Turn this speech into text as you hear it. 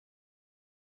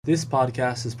This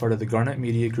podcast is part of the Garnet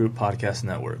Media Group podcast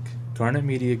network. Garnet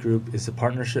Media Group is a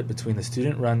partnership between the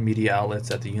student-run media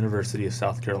outlets at the University of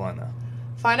South Carolina.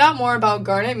 Find out more about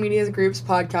Garnet Media Group's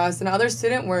podcast and other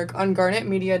student work on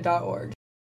garnetmedia.org.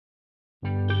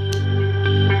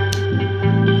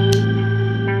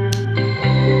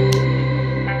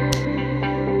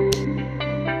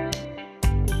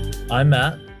 I'm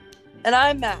Matt. And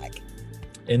I'm Mac.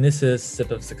 And this is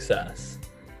Sip of Success.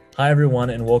 Hi,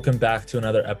 everyone, and welcome back to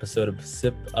another episode of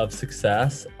Sip of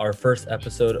Success, our first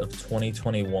episode of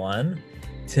 2021.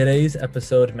 Today's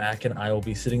episode, Mac and I will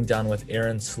be sitting down with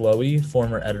Aaron Slowey,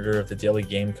 former editor of the Daily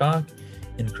Gamecock,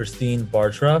 and Christine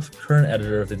Bartruff, current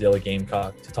editor of the Daily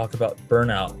Gamecock, to talk about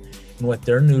burnout and what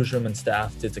their newsroom and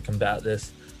staff did to combat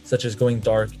this, such as going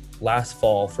dark last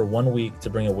fall for 1 week to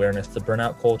bring awareness to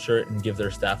burnout culture and give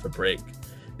their staff a break.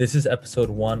 This is episode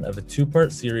 1 of a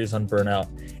 2-part series on burnout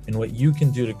and what you can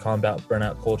do to combat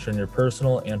burnout culture in your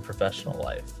personal and professional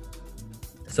life.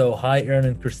 So, hi, Aaron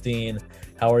and Christine.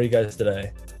 How are you guys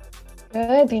today?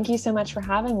 Good. Thank you so much for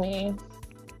having me.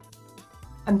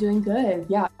 I'm doing good.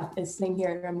 Yeah, it's sitting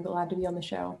here. I'm glad to be on the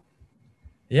show.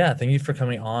 Yeah, thank you for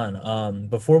coming on.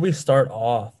 Before we start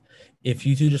off, if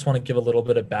you two just want to give a little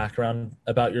bit of background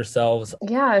about yourselves.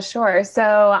 Yeah, sure.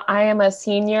 So I am a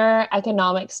senior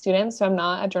economics student, so I'm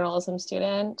not a journalism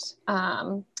student.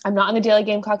 I'm not in the Daily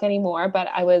Gamecock anymore, but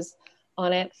I was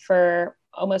on it for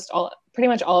pretty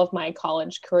much all of my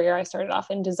college career. I started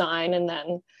off in design and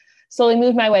then slowly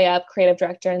moved my way up, creative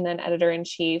director and then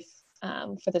editor-in-chief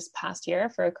for this past year,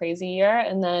 for a crazy year.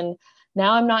 And then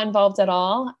now I'm not involved at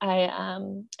all. I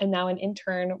am now an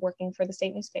intern working for the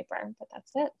state newspaper, but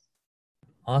that's it.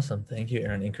 Awesome. Thank you,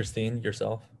 Aaron. And Christine,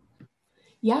 yourself?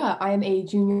 Yeah, I'm a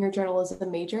junior journalism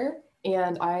major,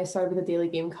 and I started with the Daily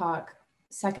Gamecock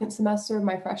second semester of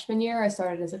my freshman year. I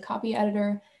started as a copy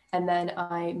editor, and then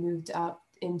I moved up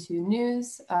into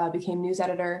news, became news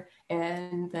editor,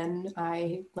 and then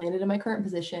I landed in my current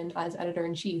position as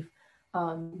editor-in-chief.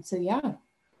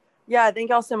 Yeah,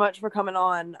 thank y'all so much for coming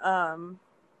on.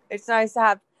 It's nice to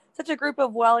have such a group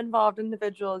of well-involved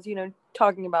individuals,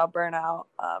 talking about burnout,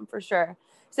 for sure.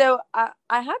 So I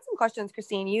had some questions,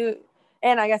 Christine, you,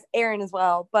 and I guess Aaron as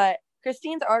well, but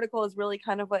Christine's article is really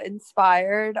kind of what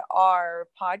inspired our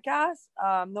podcast.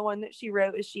 The one that she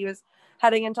wrote as she was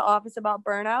heading into office about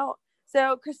burnout.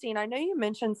 So Christine, I know you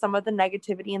mentioned some of the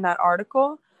negativity in that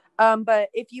article, but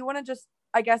if you want to just,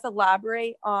 I guess,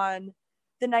 elaborate on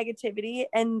the negativity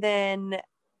and then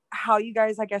how you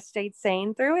guys, I guess, stayed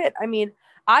sane through it. I mean,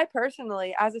 I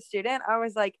personally, as a student, I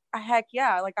was like, heck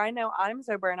yeah, like I know I'm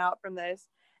so burnt out from this.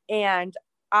 And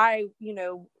I,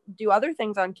 do other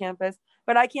things on campus,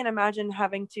 but I can't imagine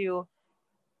having to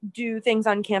do things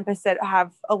on campus that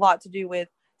have a lot to do with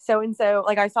so-and-so.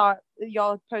 Like I saw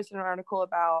y'all posted an article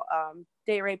about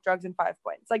date rape, drugs, and 5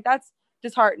 points. Like that's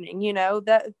disheartening,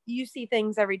 that you see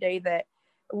things every day that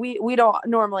we don't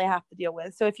normally have to deal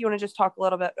with. So if you want to just talk a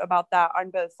little bit about that on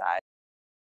both sides.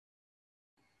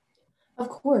 Of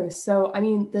course. So,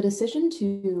 the decision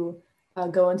to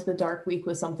go into the dark week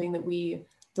was something that we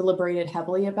deliberated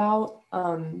heavily about,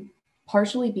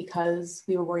 partially because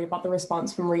we were worried about the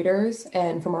response from readers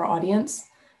and from our audience.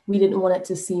 We didn't want it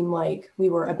to seem like we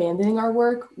were abandoning our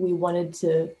work. We wanted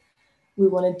to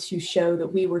show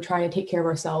that we were trying to take care of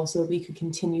ourselves so that we could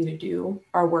continue to do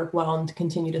our work well and to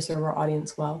continue to serve our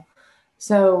audience well.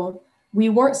 So we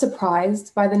weren't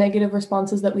surprised by the negative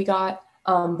responses that we got,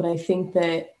 but I think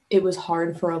that it was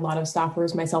hard for a lot of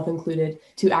staffers, myself included,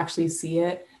 to actually see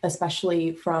it,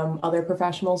 especially from other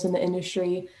professionals in the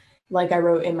industry. Like I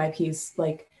wrote in my piece,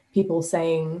 like people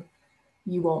saying,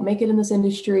 you won't make it in this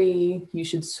industry, you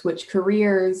should switch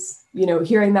careers.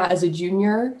 Hearing that as a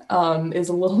junior is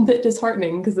a little bit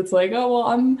disheartening because it's like, oh,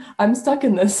 well, I'm stuck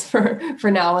in this for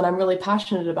now and I'm really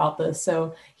passionate about this.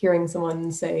 So hearing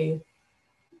someone say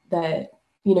that,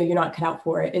 you're not cut out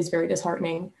for it is very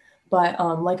disheartening. But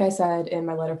like I said in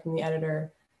my letter from the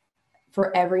editor,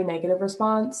 for every negative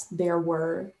response, there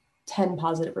were 10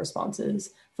 positive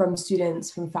responses from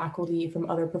students, from faculty, from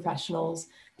other professionals,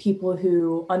 people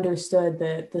who understood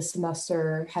that this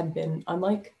semester had been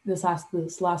unlike this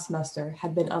last semester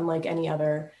had been unlike any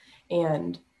other.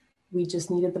 And we just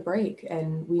needed the break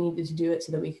and we needed to do it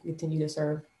so that we could continue to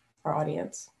serve our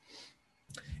audience.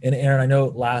 And Aaron, I know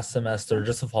last semester,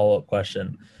 just a follow-up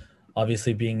question,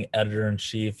 obviously being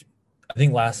editor-in-chief, I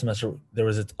think last semester there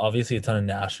was obviously a ton of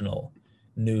national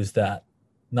news that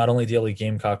not only Daily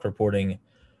Gamecock reporting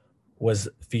was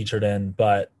featured in,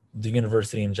 but the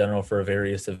university in general for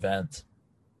various events.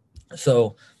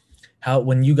 So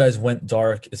when you guys went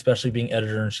dark, especially being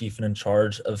editor-in-chief and in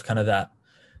charge of kind of that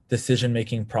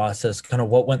decision-making process, kind of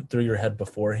what went through your head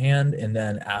beforehand and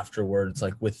then afterwards,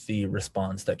 like with the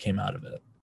response that came out of it?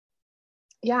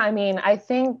 Yeah, I mean, I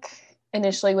think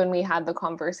initially when we had the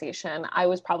conversation, I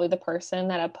was probably the person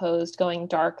that opposed going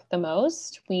dark the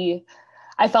most.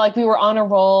 I felt like we were on a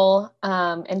roll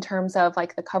in terms of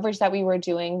like the coverage that we were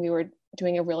doing. We were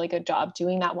doing a really good job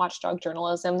doing that watchdog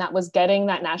journalism that was getting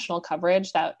that national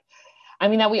coverage that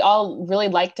we all really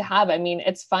like to have. I mean,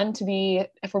 it's fun to be,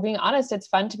 if we're being honest, it's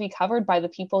fun to be covered by the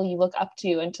people you look up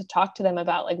to and to talk to them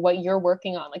about like what you're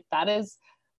working on. Like that is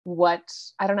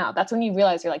I don't know. That's when you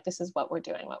realize you're like, this is what we're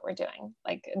doing.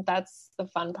 Like that's the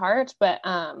fun part. But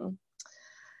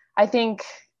I think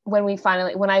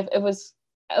it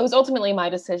was ultimately my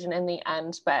decision in the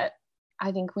end, but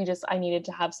I think I needed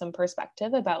to have some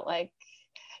perspective about like,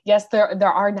 yes, there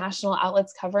are national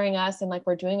outlets covering us and like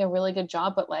we're doing a really good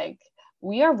job, but like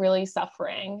we are really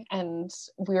suffering and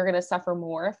we're going to suffer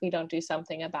more if we don't do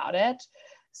something about it.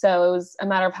 So it was a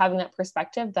matter of having that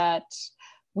perspective that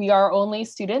we are only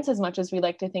students as much as we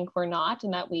like to think we're not,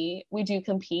 and that we do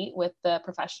compete with the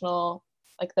professional,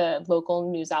 like the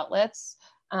local news outlets.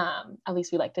 At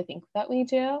least we like to think that we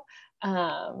do.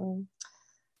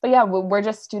 But yeah, we're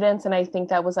just students. And I think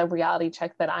that was a reality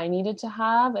check that I needed to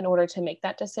have in order to make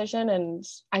that decision. And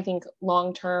I think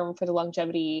long-term, for the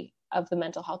longevity of the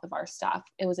mental health of our staff,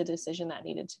 it was a decision that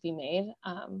needed to be made.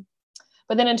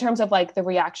 But then in terms of like the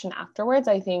reaction afterwards,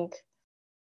 I think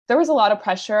there was a lot of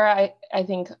pressure, I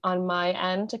think, on my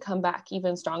end to come back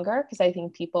even stronger, because I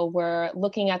think people were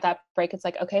looking at that break. It's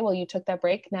like, okay, well, you took that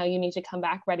break. Now you need to come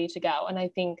back ready to go. And I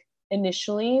think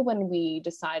initially when we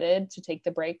decided to take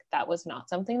the break, that was not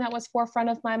something that was forefront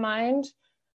of my mind.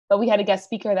 But we had a guest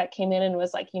speaker that came in and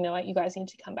was like, you know what, you guys need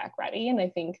to come back ready. And I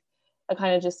think it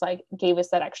kind of just like gave us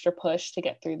that extra push to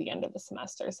get through the end of the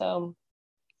semester. So,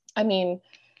 I mean,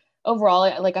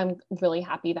 overall, like I'm really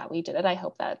happy that we did it. I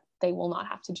hope that they will not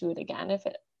have to do it again if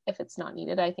it's not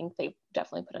needed. I think they've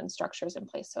definitely put in structures in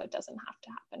place so it doesn't have to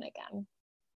happen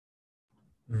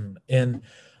again. And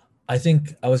I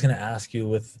think I was going to ask you,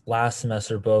 with last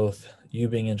semester, both you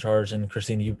being in charge and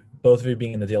Christine, both of you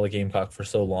being in the Daily Gamecock for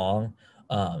so long,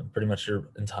 pretty much your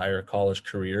entire college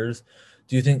careers,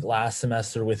 do you think last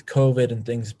semester with COVID and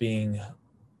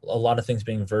a lot of things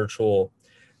being virtual,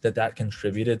 that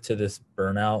contributed to this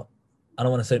burnout? I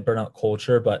don't want to say burnout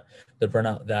culture, but the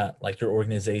burnout that like your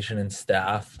organization and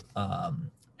staff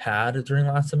had during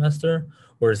last semester?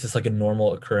 Or is this like a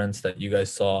normal occurrence that you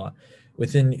guys saw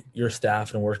within your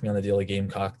staff and working on the Daily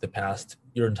Gamecock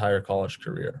your entire college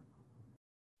career?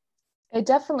 It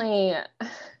definitely,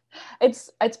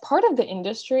 it's part of the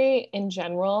industry in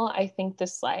general. I think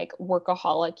this like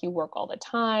workaholic, you work all the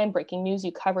time, breaking news,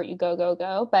 you cover it, you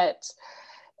go. But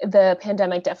the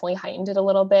pandemic definitely heightened it a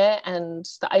little bit, and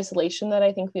the isolation that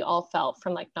I think we all felt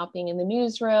from like not being in the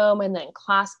newsroom and then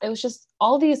class, it was just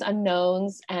all these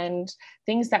unknowns and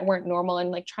things that weren't normal,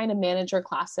 and like trying to manage your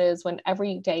classes when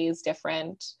every day is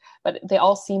different, but they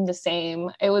all seem the same.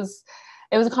 It was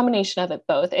a combination of it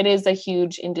both. It is a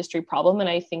huge industry problem, and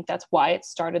I think that's why it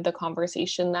started the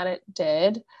conversation that it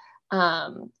did.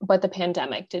 But the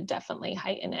pandemic did definitely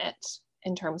heighten it,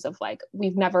 in terms of like,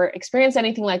 we've never experienced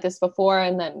anything like this before,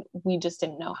 and then we just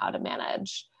didn't know how to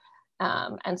manage.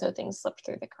 And so things slipped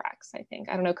through the cracks, I think.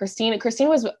 I don't know, Christine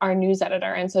was our news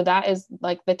editor. And so that is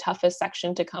like the toughest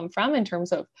section to come from in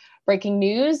terms of breaking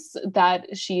news,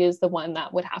 that she is the one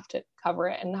that would have to cover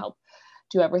it and help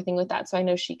do everything with that. So I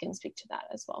know she can speak to that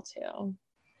as well too.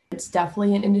 It's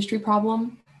definitely an industry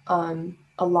problem.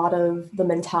 A lot of the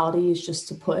mentality is just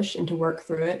to push and to work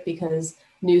through it, because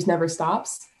news never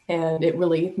stops. And it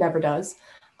really never does.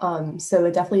 So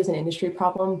it definitely is an industry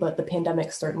problem, but the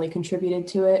pandemic certainly contributed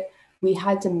to it. We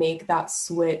had to make that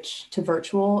switch to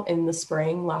virtual in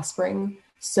last spring,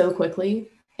 so quickly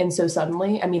and so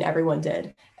suddenly. I mean, everyone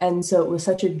did. And so it was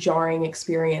such a jarring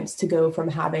experience to go from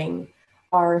having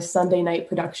our Sunday night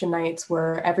production nights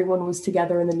where everyone was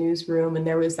together in the newsroom and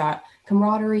there was that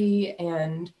camaraderie,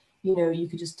 and, you know, you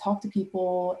could just talk to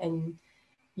people and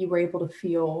you were able to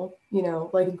feel, you know,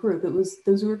 like a group.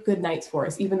 Those were good nights for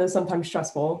us, even though sometimes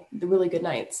stressful, the really good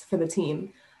nights for the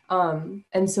team.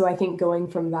 And so I think going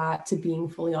from that to being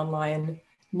fully online,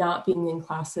 not being in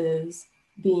classes,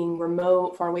 being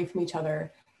remote, far away from each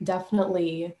other,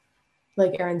 definitely,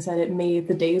 like Erin said, it made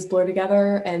the days blur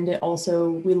together. And it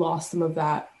also, we lost some of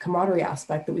that camaraderie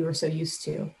aspect that we were so used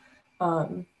to.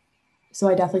 So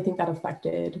I definitely think that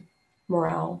affected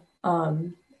morale.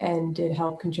 And did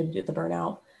help contribute to the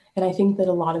burnout. And I think that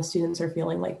a lot of students are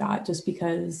feeling like that just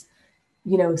because,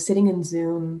 you know, sitting in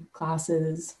Zoom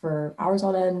classes for hours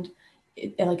on end,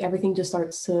 like everything just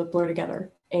starts to blur together.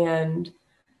 And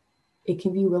it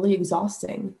can be really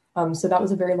exhausting. So that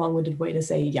was a very long-winded way to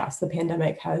say, yes, the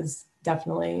pandemic has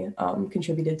definitely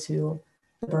contributed to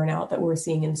the burnout that we're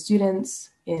seeing in students,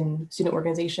 in student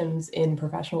organizations, in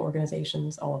professional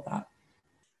organizations, all of that.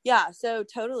 Yeah, so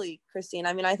totally, Christine.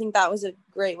 I mean, I think that was a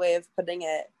great way of putting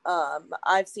it.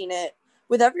 I've seen it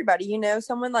with everybody, you know,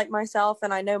 someone like myself,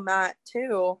 and I know Matt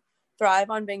too, thrive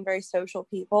on being very social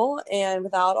people, and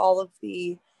without all of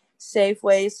the safe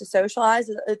ways to socialize,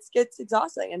 it gets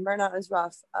exhausting, and burnout is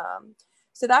rough.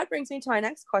 So that brings me to my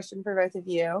next question for both of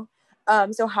you.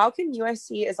 So how can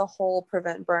USC as a whole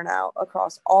prevent burnout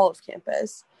across all of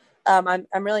campus? I'm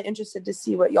really interested to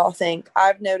see what y'all think.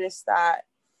 I've noticed that,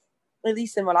 at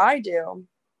least in what I do,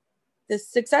 the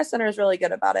Success Center is really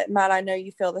good about it. Matt, I know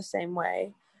you feel the same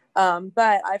way.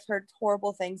 But I've heard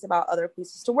horrible things about other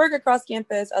places to work across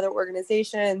campus, other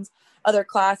organizations, other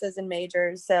classes and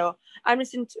majors. So I'm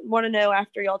just want to know,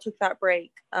 after y'all took that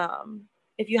break,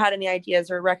 if you had any ideas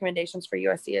or recommendations for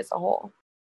USC as a whole.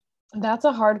 That's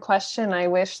a hard question. I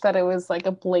wish that it was like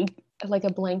a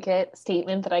blanket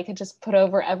statement that I could just put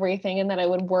over everything and that I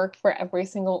would work for every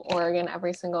single org and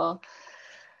every single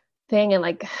thing and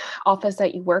like office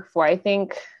that you work for. I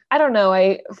think, I don't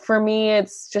know, for me,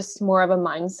 it's just more of a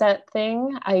mindset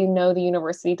thing. I know the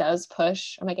university does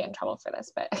push, I might get in trouble for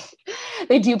this, but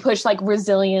they do push like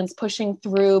resilience, pushing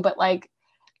through, but like,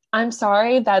 I'm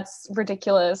sorry, that's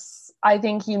ridiculous. I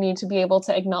think you need to be able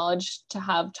to acknowledge to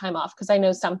have time off, because I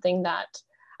know something that,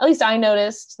 at least I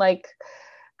noticed, like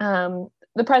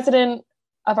the president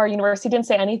of our university didn't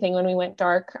say anything when we went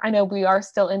dark. I know we are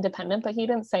still independent, but he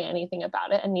didn't say anything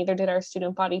about it, and neither did our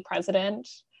student body president.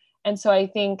 And so I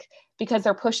think because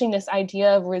they're pushing this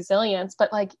idea of resilience,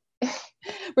 but like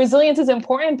resilience is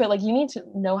important, but like you need to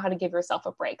know how to give yourself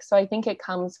a break. So I think it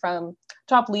comes from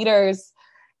top leaders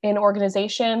in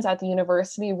organizations at the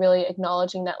university really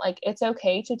acknowledging that like it's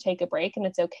okay to take a break and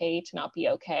it's okay to not be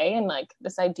okay. And like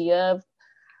this idea of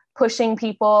pushing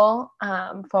people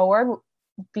forward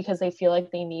because they feel like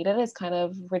they need it is kind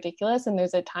of ridiculous, and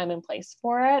there's a time and place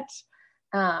for it.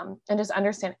 And just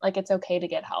understand like it's okay to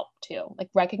get help too, like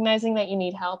recognizing that you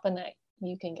need help and that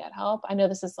you can get help. I know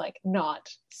this is like not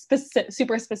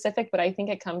super specific, but I think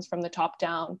it comes from the top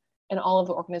down in all of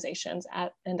the organizations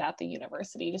at the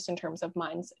university, just in terms of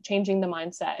changing the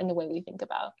mindset and the way we think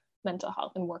about mental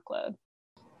health and workload.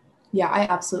 Yeah, I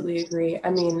absolutely agree. I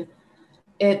mean,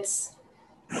 it's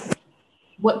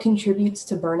what contributes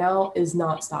to burnout is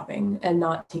not stopping and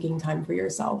not taking time for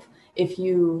yourself. If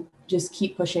you just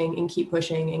keep pushing and keep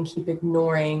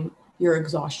ignoring your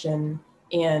exhaustion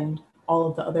and all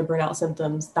of the other burnout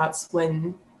symptoms, that's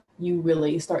when you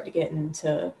really start to get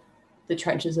into the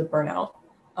trenches of burnout.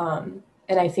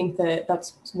 And I think that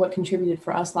that's what contributed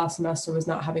for us last semester was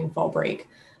not having fall break,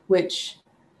 which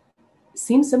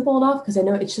seems simple enough because I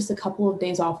know it's just a couple of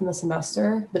days off in the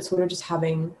semester, but sort of just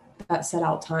having that set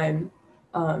out time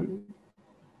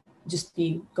just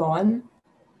be gone,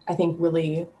 I think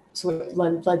really sort of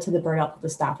led to the burnout that the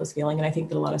staff was feeling. And I think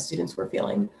that a lot of students were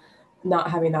feeling, not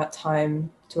having that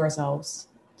time to ourselves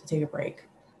to take a break.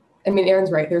 I mean, Erin's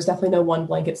right. There's definitely no one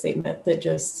blanket statement that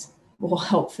just will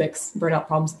help fix burnout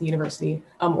problems at the university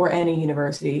or any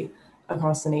university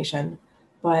across the nation.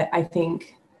 But I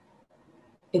think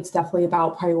it's definitely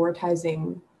about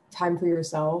prioritizing time for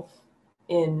yourself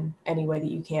in any way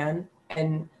that you can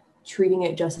and treating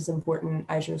it just as important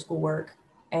as your schoolwork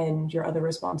and your other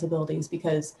responsibilities.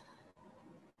 Because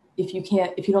if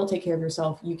you don't take care of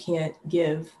yourself, you can't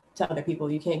give to other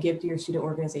people. You can't give to your student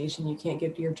organization. You can't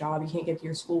give to your job. You can't give to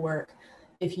your schoolwork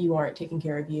if you aren't taking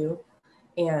care of you.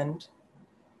 And,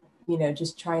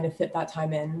 just trying to fit that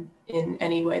time in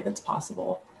any way that's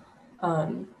possible.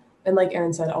 And like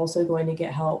Erin said, also going to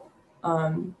get help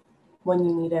when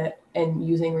you need it and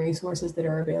using resources that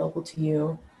are available to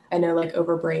you. I know like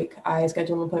over break, I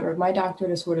scheduled an appointment with my doctor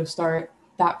to sort of start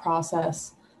that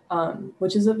process,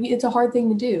 which is it's a hard thing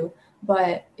to do.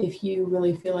 But if you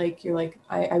really feel like you're like,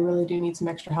 I really do need some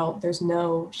extra help, there's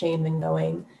no shame in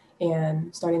going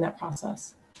and starting that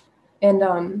process.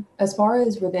 And as far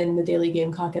as within the Daily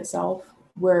Gamecock itself,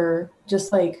 we're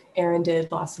just like Erin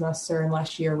did last semester and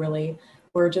last year, really,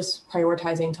 we're just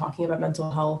prioritizing talking about mental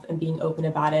health and being open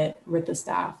about it with the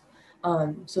staff.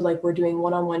 So like we're doing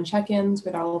one-on-one check-ins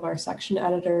with all of our section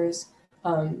editors,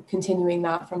 continuing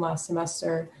that from last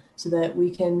semester so that we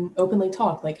can openly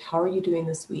talk, like, how are you doing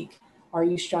this week? Are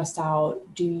you stressed out?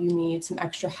 Do you need some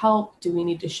extra help? Do we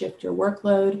need to shift your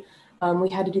workload? We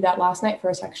had to do that last night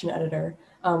for a section editor.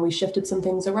 We shifted some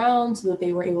things around so that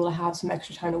they were able to have some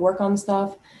extra time to work on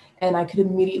stuff. And I could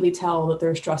immediately tell that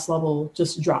their stress level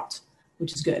just dropped,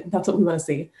 which is good. That's what we want to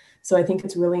see. So I think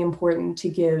it's really important to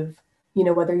give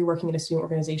whether you're working in a student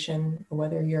organization or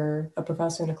whether you're a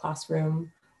professor in a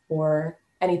classroom or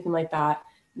anything like that,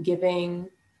 giving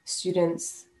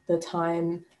students the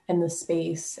time and the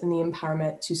space and the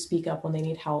empowerment to speak up when they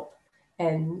need help,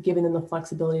 and giving them the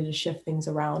flexibility to shift things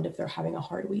around if they're having a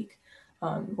hard week,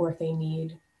 or if they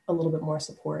need a little bit more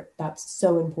support. That's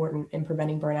so important in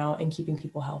preventing burnout and keeping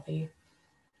people healthy.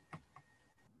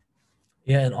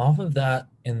 Yeah, and off of that,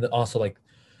 and also like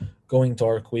going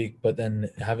dark week, but then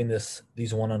having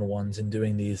these one-on-ones and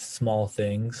doing these small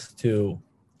things to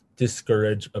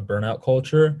discourage a burnout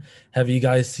culture, have you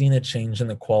guys seen a change in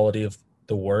the quality of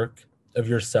the work of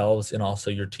yourselves and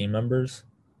also your team members?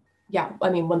 Yeah, I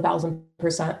mean,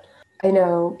 1000%. I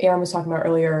know Aaron was talking about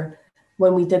earlier,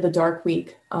 when we did the dark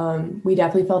week, we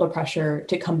definitely felt a pressure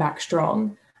to come back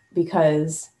strong,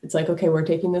 because it's like, okay, we're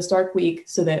taking this dark week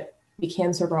so that we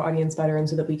can serve our audience better and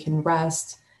so that we can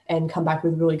rest and come back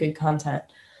with really good content.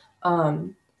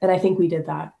 And I think we did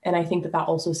that. And I think that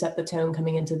also set the tone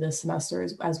coming into this semester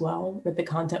as well, with the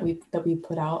content that we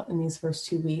put out in these first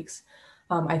 2 weeks.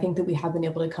 I think that we have been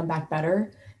able to come back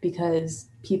better because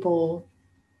people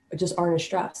just aren't as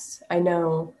stressed. I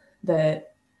know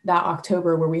that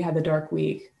October where we had the dark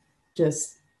week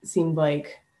just seemed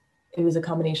like it was a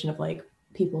combination of like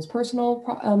people's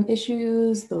personal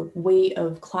issues, the weight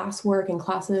of classwork and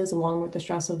classes, along with the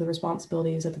stress of the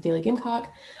responsibilities at the Daily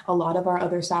Gamecock. A lot of our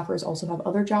other staffers also have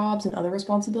other jobs and other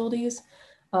responsibilities.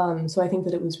 So I think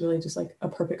that it was really just like a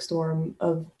perfect storm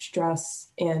of stress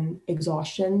and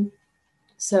exhaustion.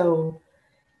 So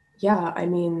yeah, I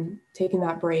mean, taking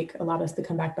that break allowed us to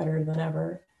come back better than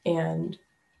ever, and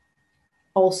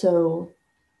also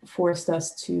forced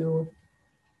us to,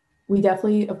 we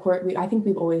definitely, of course, I think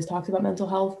we've always talked about mental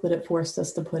health, but it forced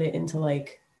us to put it into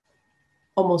like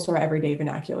almost our everyday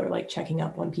vernacular, like checking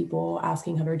up on people,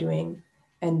 asking how they're doing,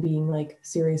 and being like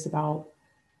serious about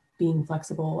being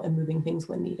flexible and moving things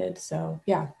when needed. So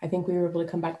yeah, I think we were able to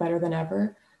come back better than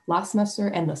ever last semester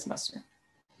and this semester.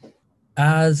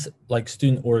 As like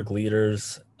student org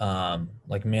leaders,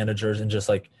 like managers, and just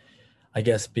like, I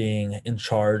guess, being in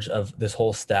charge of this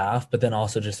whole staff, but then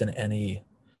also just in any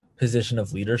position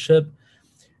of leadership,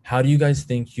 how do you guys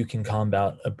think you can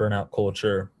combat a burnout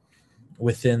culture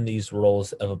within these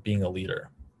roles of being a leader?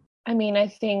 I mean, I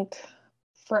think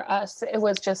for us, it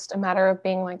was just a matter of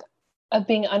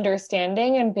being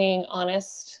understanding and being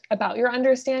honest about your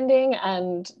understanding,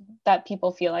 and that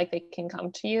people feel like they can come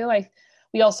to you.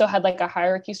 We also had like a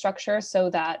hierarchy structure so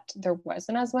that there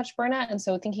wasn't as much burnout. And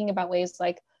so thinking about ways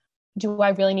like, do I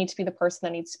really need to be the person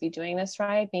that needs to be doing this,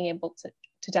 right? Being able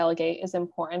to delegate is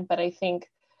important. But I think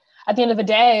at the end of the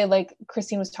day, like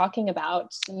Christine was talking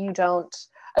about,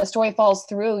 a story falls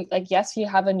through. Like, yes, you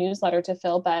have a newsletter to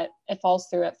fill, but it falls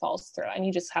through. And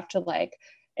you just have to like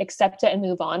accept it and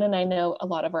move on. And I know a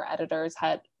lot of our editors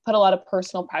had put a lot of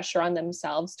personal pressure on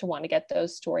themselves to want to get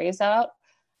those stories out.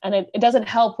 And it doesn't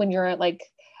help when you're like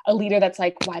a leader that's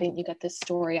like, why didn't you get this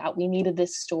story out? We needed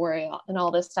this story and all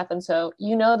this stuff. And so,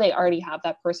 they already have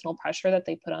that personal pressure that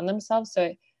they put on themselves. So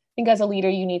I think as a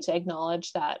leader, you need to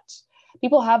acknowledge that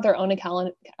people have their own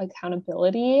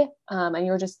accountability. And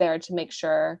you're just there to make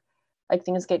sure like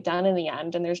things get done in the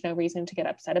end. And there's no reason to get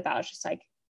upset about it. It's just like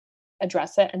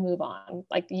address it and move on.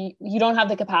 Like you don't have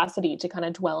the capacity to kind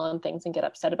of dwell on things and get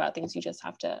upset about things. You just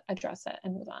have to address it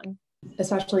and move on.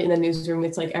 Especially in the newsroom,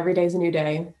 it's like every day is a new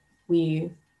day.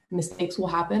 Mistakes will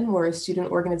happen. We're a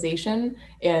student organization,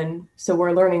 and so we're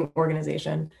a learning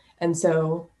organization. And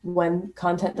so when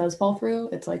content does fall through,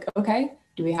 it's like, okay,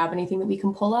 do we have anything that we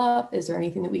can pull up? Is there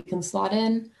anything that we can slot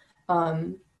in?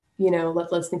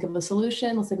 Let's think of a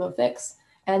solution. Let's think of a fix.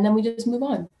 And then we just move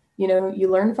on. You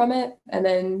learn from it, and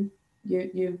then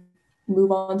you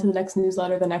move on to the next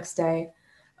newsletter the next day.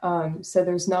 So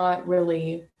there's not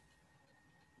really,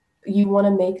 you want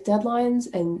to make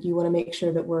deadlines and you want to make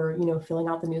sure that we're, filling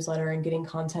out the newsletter and getting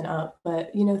content up.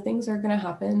 But, things are going to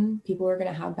happen. People are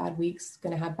going to have bad weeks,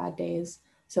 going to have bad days.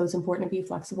 So it's important to be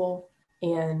flexible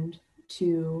and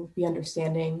to be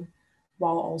understanding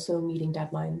while also meeting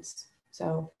deadlines.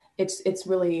 So it's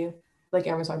really, like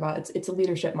Aaron was talking about, it's a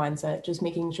leadership mindset, just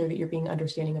making sure that you're being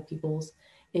understanding of people's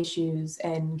issues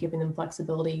and giving them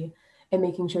flexibility, and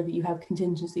making sure that you have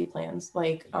contingency plans.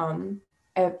 Like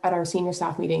at our senior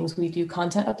staff meetings, we do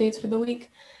content updates for the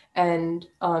week. And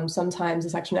sometimes the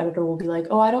section editor will be like,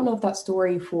 oh, I don't know if that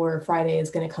story for Friday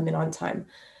is going to come in on time.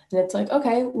 And it's like,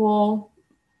 okay, well,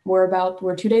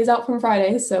 we're 2 days out from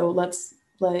Friday. So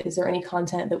is there any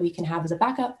content that we can have as a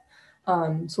backup?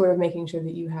 Sort of making sure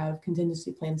that you have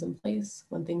contingency plans in place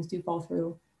when things do fall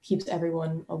through keeps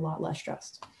everyone a lot less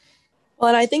stressed. Well,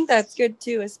 and I think that's good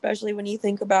too, especially when you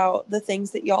think about the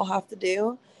things that y'all have to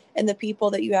do. and the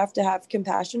people that you have to have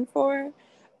compassion for.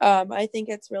 I think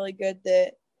it's really good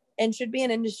that, and should be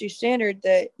an industry standard,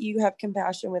 that you have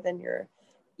compassion within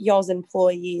y'all's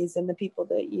employees and the people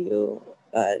that you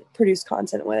produce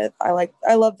content with.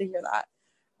 I love to hear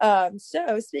that.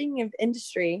 So speaking of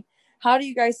industry, how do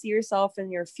you guys see yourself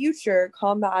in your future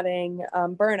combating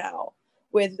burnout?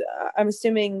 With I'm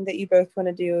assuming that you both want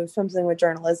to do something with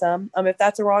journalism. If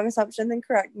that's a wrong assumption, then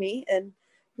correct me. And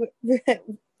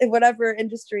whatever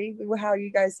industry, how you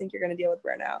guys think you're going to deal with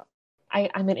burnout.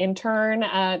 I'm an intern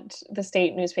at the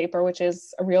state newspaper, which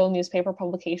is a real newspaper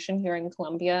publication here in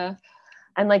Columbia.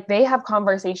 And like they have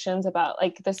conversations about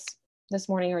like this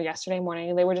morning or yesterday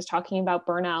morning, they were just talking about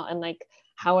burnout and like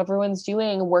how everyone's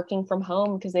doing working from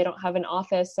home because they don't have an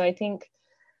office. So I think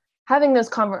having those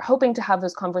hoping to have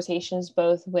those conversations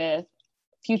both with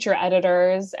future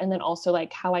editors and then also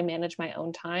like how I manage my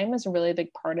own time is a really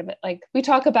big part of it. Like we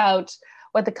talk about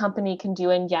what the company can do,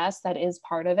 and yes, that is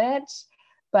part of it,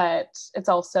 but it's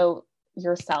also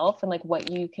yourself and like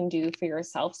what you can do for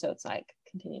yourself. So it's like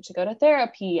continue to go to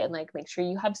therapy and like make sure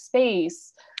you have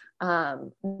space,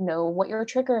 know what your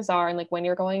triggers are and like when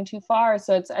you're going too far.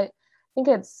 So I think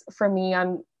it's, for me,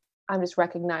 I'm just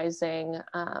recognizing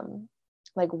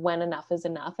like when enough is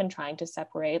enough and trying to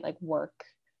separate like work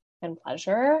and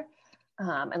pleasure,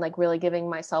 and like really giving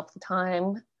myself the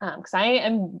time, because I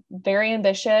am very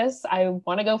ambitious. I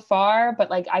want to go far, but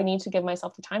like I need to give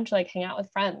myself the time to like hang out with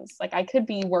friends. Like I could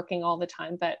be working all the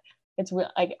time, but it's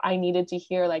like I needed to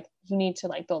hear like you need to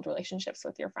like build relationships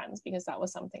with your friends, because that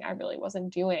was something I really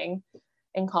wasn't doing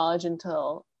in college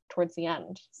until towards the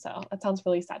end. So that sounds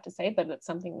really sad to say, but it's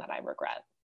something that I regret.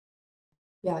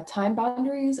 Yeah, time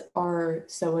boundaries are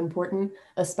so important,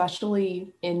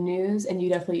 especially in news. And you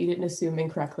didn't assume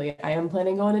incorrectly. I am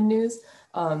planning on in news.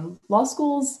 Law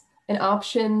school's an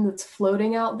option that's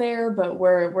floating out there, but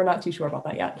we're not too sure about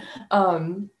that yet.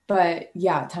 But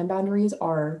yeah, time boundaries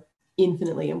are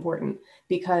infinitely important,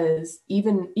 because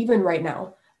even right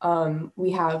now, we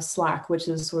have Slack, which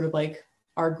is sort of like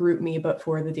our group me, but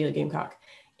for the Daily Gamecock.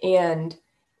 And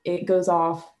it goes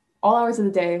off all hours of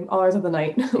the day, all hours of the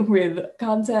night with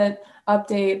content,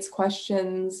 updates,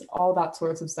 questions, all that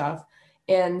sorts of stuff.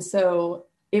 And so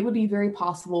it would be very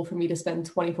possible for me to spend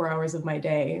 24 hours of my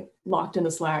day locked in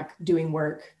the Slack doing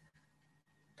work,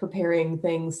 preparing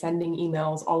things, sending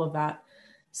emails, all of that.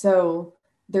 So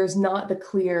there's not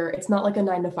it's not like a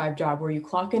 9-to-5 job where you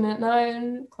clock in at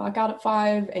 9, clock out at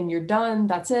 5, and you're done.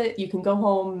 That's it. You can go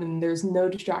home and there's no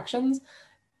distractions.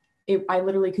 I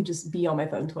literally could just be on my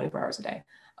phone 24 hours a day.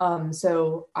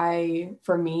 So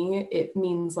for me, it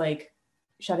means like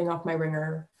shutting off my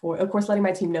ringer of course, letting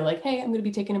my team know like, hey, I'm going to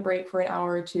be taking a break for an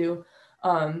hour or two.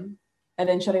 And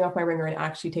then shutting off my ringer and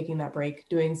actually taking that break,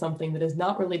 doing something that is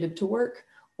not related to work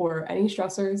or any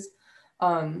stressors.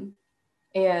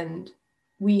 And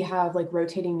we have like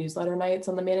rotating newsletter nights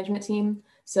on the management team.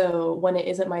 So when it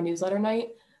isn't my newsletter night,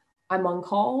 I'm on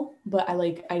call, but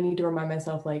I need to remind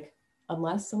myself like,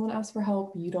 unless someone asks for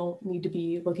help, you don't need to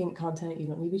be looking at content. You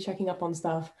don't need to be checking up on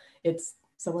stuff. It's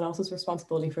someone else's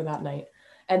responsibility for that night.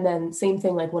 And then same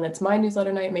thing, like when it's my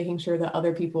newsletter night, making sure that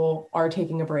other people are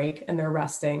taking a break and they're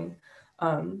resting.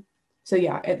 So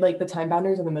yeah, like the time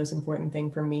boundaries are the most important thing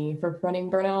for me for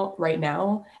preventing burnout right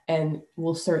now, and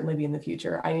will certainly be in the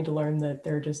future. I need to learn that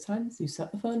there are just times you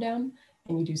set the phone down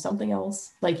and you do something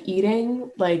else, like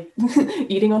eating, like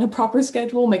eating on a proper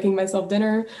schedule, making myself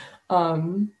dinner.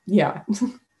 Yeah.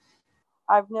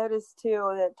 I've noticed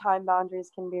too that time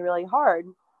boundaries can be really hard.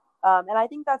 And I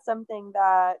think that's something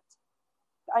that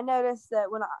I noticed that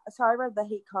I read the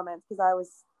hate comments because I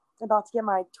was about to get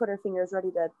my Twitter fingers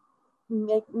ready to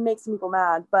make some people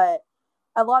mad. But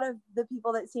a lot of the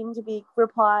people that seem to be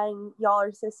replying, y'all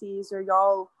are sissies or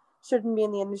y'all shouldn't be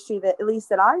in the industry, that at least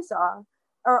that I saw,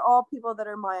 are all people that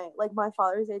are my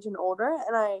father's age and older.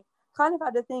 And I kind of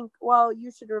had to think, well,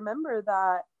 you should remember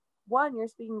that, one, you're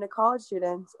speaking to college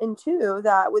students, and two,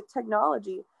 that with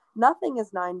technology, nothing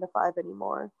is 9-to-5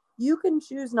 anymore. You can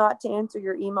choose not to answer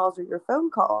your emails or your phone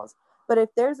calls, but if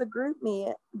there's a group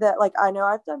me that, like, I know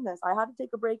I've done this, I had to take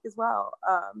a break as well,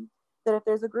 that if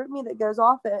there's a group me that goes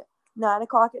off at 9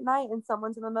 o'clock at night and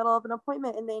someone's in the middle of an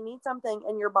appointment and they need something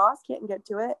and your boss can't get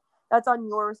to it, that's on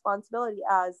your responsibility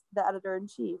as the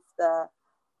editor-in-chief.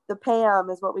 The PAM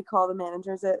is what we call the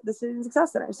managers at the Student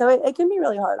Success Center. So it can be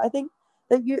really hard. I think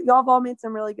that y'all have all made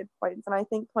some really good points, and I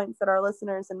think points that our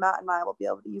listeners and Matt and I will be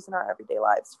able to use in our everyday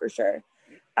lives for sure.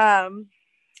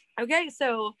 Okay,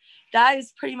 so that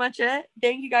is pretty much it.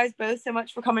 Thank you guys both so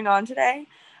much for coming on today.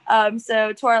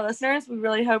 So to our listeners, we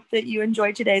really hope that you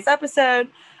enjoyed today's episode.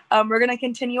 We're going to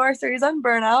continue our series on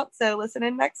burnout, so listen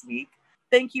in next week.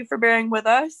 thank you for bearing with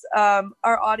us.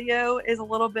 Our audio is a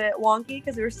little bit wonky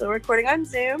because we were still recording on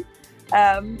Zoom.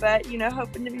 But,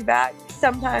 hoping to be back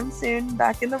sometime soon,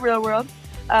 back in the real world.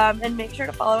 And make sure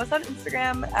to follow us on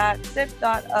Instagram at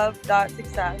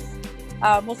sip.of.success.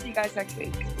 We'll see you guys next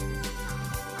week.